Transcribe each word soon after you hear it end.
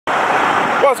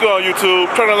What's going on,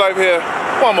 YouTube? Turning Life here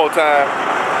one more time.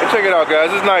 And check it out,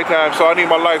 guys. It's nighttime, so I need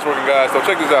my lights working, guys. So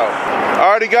check this out. I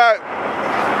already got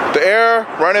the air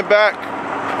running back,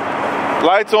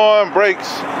 lights on, brakes.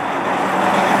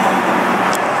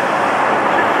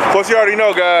 Of course, you already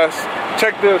know, guys.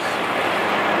 Check this.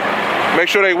 Make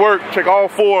sure they work. Check all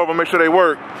four of them. Make sure they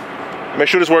work. Make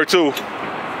sure this work too.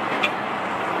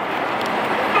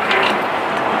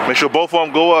 Make sure both of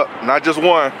them go up, not just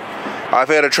one. I've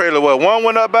had a trailer where one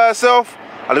went up by itself.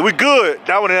 I think we good.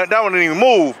 That one didn't even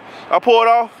move. I pulled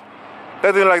off.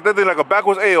 That thing like a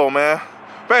backwards L, man.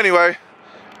 But anyway,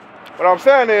 what I'm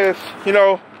saying is, you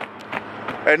know,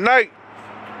 at night,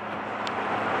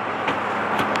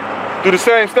 do the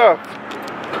same stuff.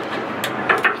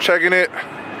 Checking it.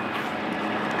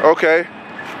 Okay.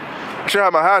 I should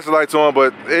have my hazard lights on,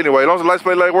 but anyway, as long as the lights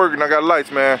play like working, I got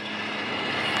lights, man.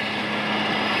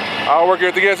 I'll work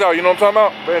everything else out, you know what I'm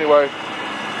talking about? But anyway,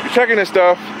 you're checking this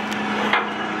stuff.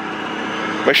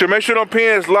 Make sure them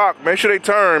pins lock. Make sure they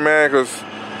turn, man, because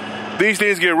these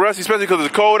things get rusty, especially because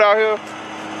it's cold out here.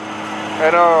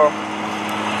 And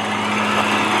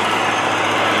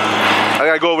I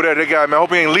gotta go over there. That guy, man, I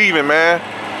hope he ain't leaving, man.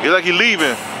 He's like he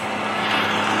leaving.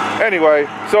 Anyway,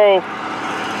 so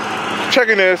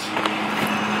checking this.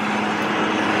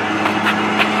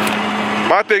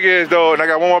 My thing is though, and I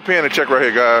got one more pin to check right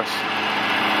here, guys.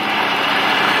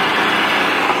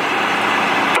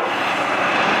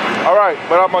 All right,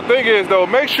 but my thing is though,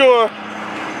 make sure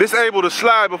this able to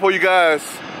slide before you guys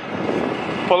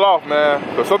pull off, man.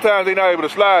 Because sometimes they're not able to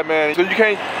slide, man. So you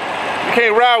can't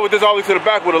ride with this all the way to the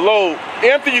back with a load.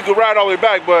 Empty, you can ride all the way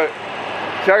back, but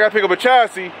see, I gotta pick up a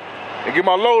chassis and get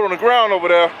my load on the ground over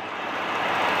there.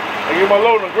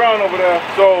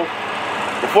 So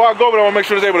before I go over there, I wanna make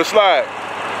sure it's able to slide.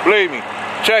 Believe me,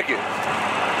 check it.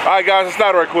 All right, guys, let's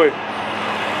slide right quick.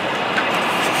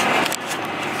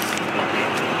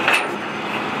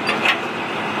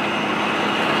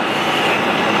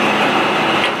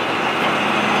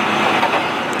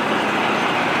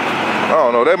 I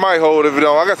don't know, they might hold if it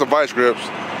don't. I got some vice grips.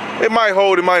 It might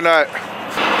hold, it might not.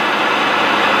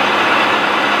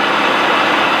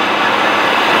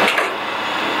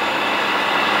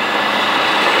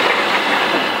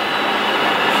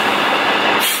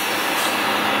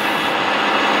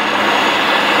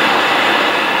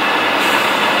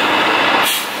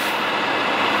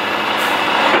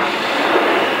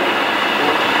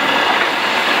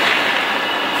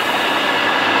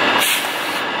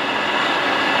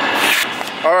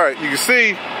 All right, you can see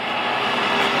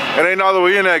it ain't all the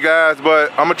way in there, guys,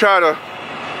 but I'm gonna try to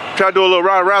do a little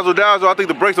razzle dazzle. I think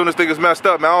the brakes on this thing is messed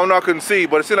up, man. I don't know, I couldn't see,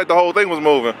 but it seemed like the whole thing was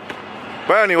moving.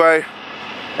 But anyway,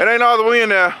 it ain't all the way in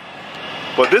there,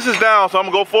 but this is down, so I'm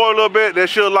gonna go forward a little bit. That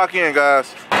should lock in,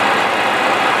 guys.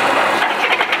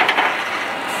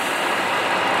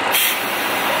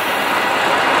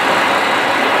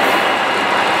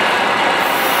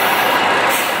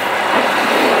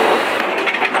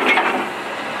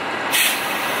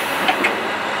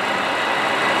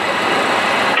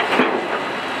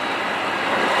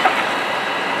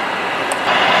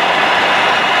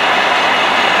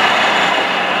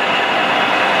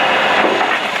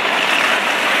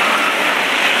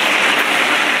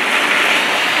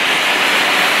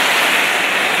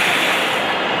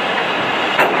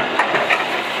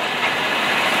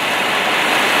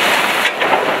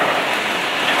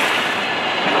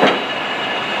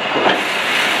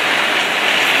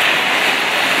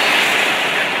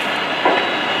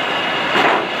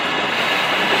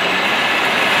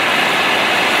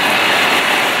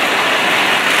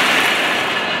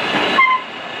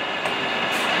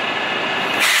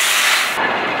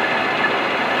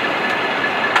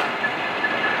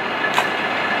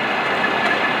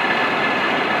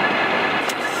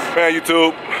 Man,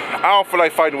 YouTube, I don't feel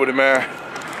like fighting with it, man.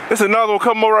 This is another one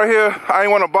coming over right here. I ain't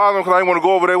want to bother them because I ain't want to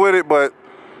go over there with it, but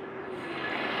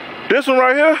this one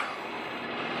right here,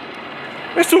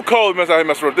 it's too cold to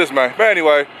mess with this, man. But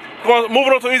anyway,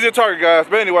 moving on to easier target, guys.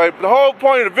 But anyway, the whole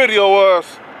point of the video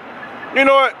was, you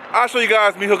know what? I'll show you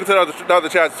guys me hooking to the other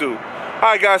chassis too. All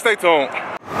right, guys, stay tuned.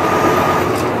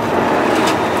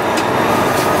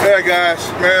 Yeah,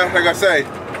 guys, man, like I say,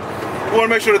 we want to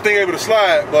make sure the thing able to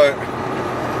slide, but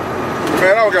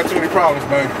man, I don't got too many problems,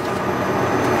 man.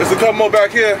 There's a couple more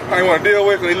back here I ain't want to deal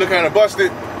with because they look kind of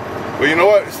busted. But you know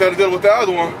what? Instead of dealing with the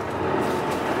other one,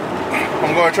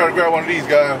 I'm going to try to grab one of these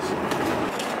guys.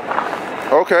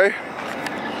 Okay.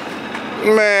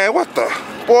 Man, what the?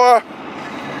 Boy.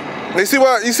 You see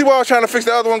why I was trying to fix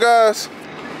the other one, guys?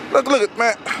 Look at,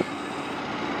 man.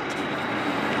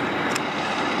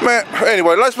 Man,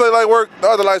 anyway, lights play light work. The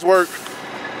other lights work.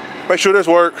 Make sure this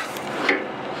work.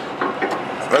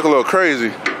 That's a little crazy.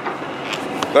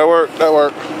 That worked, that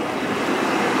worked.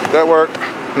 That worked.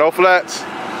 No flats.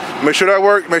 Make sure that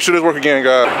worked. Make sure this work again,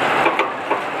 guys.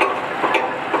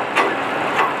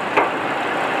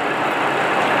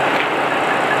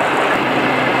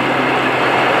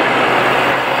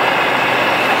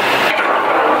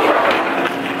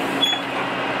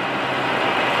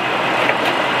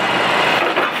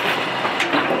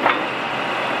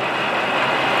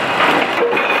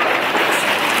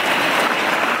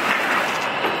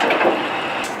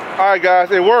 Alright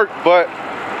guys, it worked, but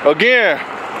again,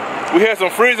 we had some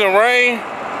freezing rain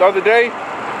the other day,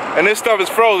 and this stuff is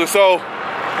frozen, so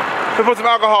let's put some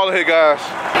alcohol in here, guys.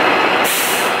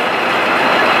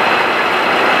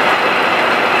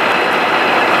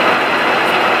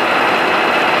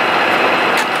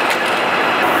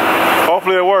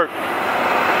 Hopefully it worked.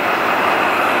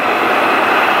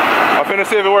 I'm finna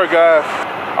see if it worked, guys.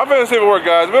 I'm finna see if it worked,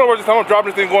 guys. If it don't work this time, I'm gonna drop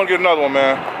this thing and go and get another one,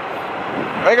 man.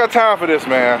 I ain't got time for this,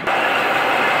 man.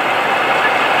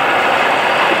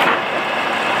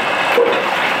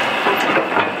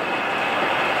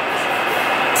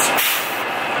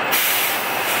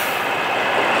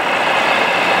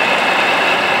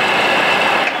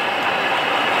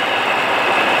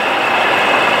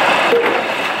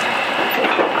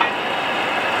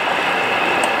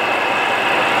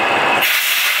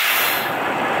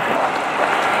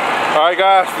 Alright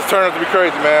guys, this turned out to be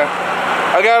crazy, man.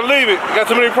 I gotta leave it. Got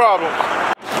too many problems.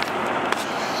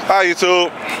 Hi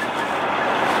YouTube.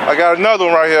 I got another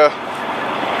one right here.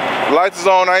 Lights is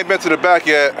on. I ain't been to the back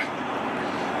yet.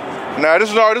 Now this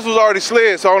was already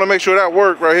slid, so I want to make sure that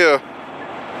worked right here.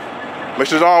 Make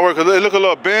sure it's all work, because it look a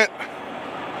little bent.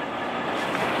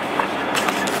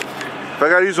 If I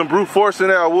gotta use some brute force in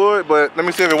there, I would, but let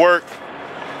me see if it worked.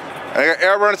 I got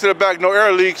air running to the back, no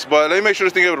air leaks, but let me make sure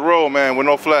this thing able to roll, man, with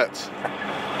no flats.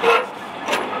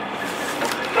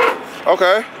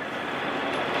 Okay.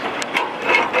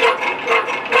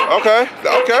 Okay,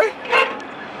 okay.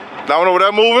 Now I know where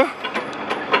that moving.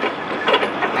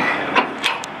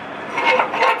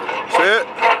 See it?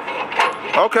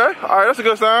 Okay, all right, that's a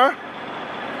good sign.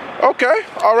 Okay,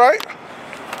 all right.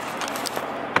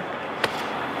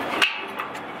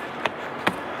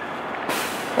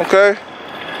 Okay,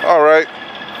 all right.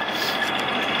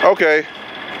 Okay.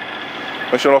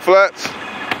 Make sure no flats.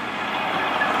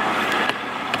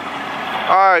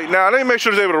 All right, now let me make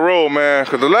sure it's able to roll, man,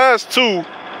 because the last two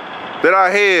that I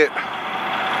had,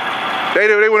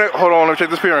 they went, hold on, let me check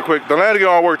this bearing quick. The landing gear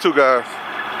all work too, guys.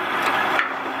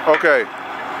 Okay,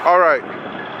 all right.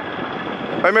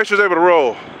 Let me make sure it's able to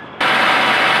roll.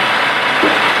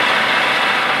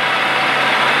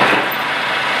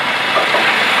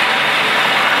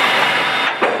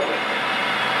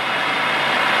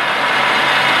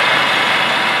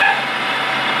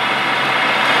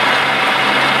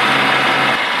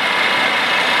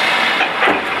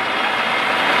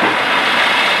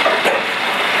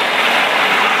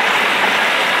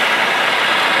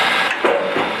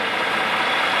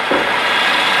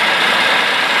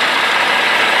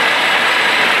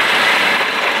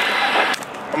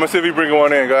 I'm gonna see if he bring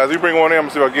one in, guys. If he bring one in, I'm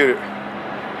gonna see if I get it.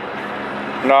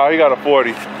 Nah, he got a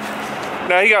 40.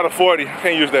 Nah, he got a 40. I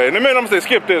can't use that. In a minute, I'm gonna say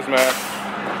skip this, man.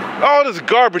 All this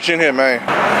garbage in here, man.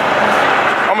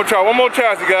 I'm gonna try one more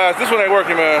chassis, guys. This one ain't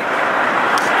working, man.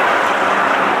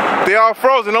 They all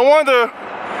frozen. No wonder,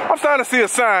 I'm starting to see a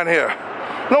sign here.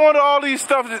 No wonder all these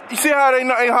stuff, you see how they ain't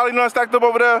hardly none stacked up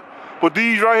over there? With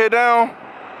these right here down?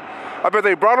 I bet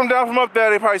they brought them down from up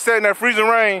there. They probably sat in that freezing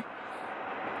rain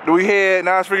that we had.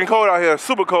 Now it's freaking cold out here,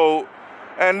 super cold.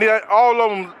 And all of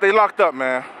them, they locked up,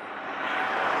 man.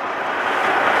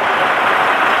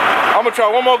 I'm gonna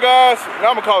try one more, guys, and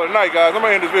I'm gonna call it a night, guys. I'm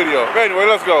gonna end this video. But anyway,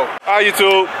 let's go. All right,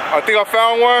 YouTube, I think I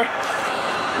found one.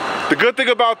 The good thing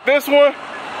about this one,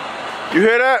 you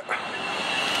hear that?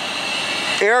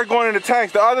 Air going in the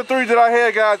tanks. The other three that I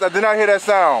had, guys, I did not hear that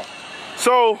sound.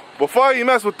 So, before you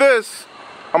mess with this,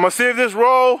 I'm gonna see if this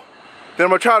roll, then I'm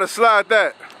gonna try to slide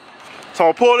that. So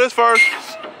I'm gonna pull this first,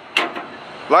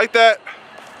 like that.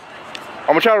 I'm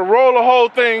gonna try to roll the whole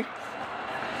thing.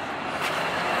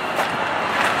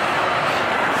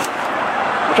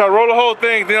 I'm gonna try to roll the whole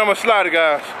thing, then I'm gonna slide it,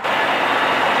 guys.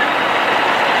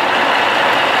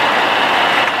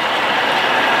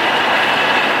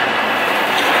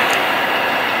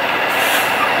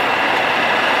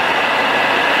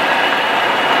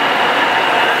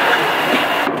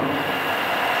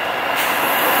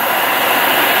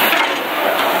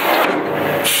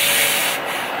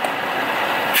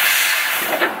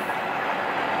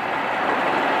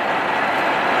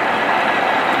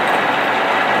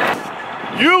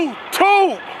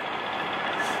 YouTube!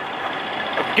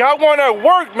 Got one that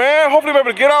worked, man. Hopefully I'm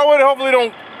able to get out with it.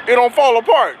 Hopefully it don't fall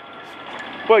apart.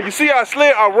 But you see I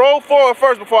slid, I rolled forward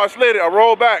first before I slid it. I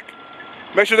rolled back.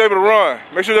 Make sure it's able to run.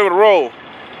 Make sure it's able to roll.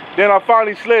 Then I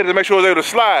finally slid it to make sure it was able to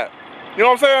slide. You know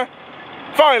what I'm saying?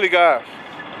 Finally, guys.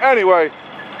 Anyway,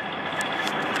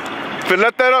 finna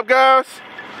let that up, guys.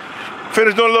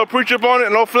 Finish doing a little pre-trip on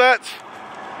it, no flats.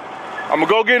 I'm gonna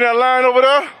go get in that line over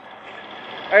there.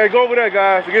 Hey, go over there,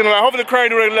 guys. Get in the line. Hopefully the crane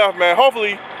do ain't left, man.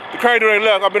 Hopefully the crane do ain't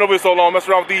left. I've been over here so long,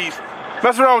 messing around with these.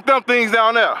 Messing around with them things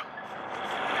down there.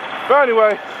 But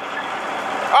anyway,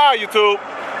 all right, YouTube.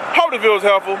 Hope the video was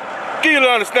helpful. Give you a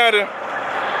little understanding.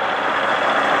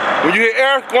 When you hear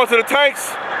air going to the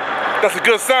tanks, that's a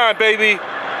good sign, baby.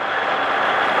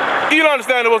 Give you an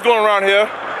understanding of what's going around here.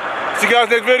 See you guys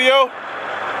next video.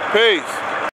 Peace.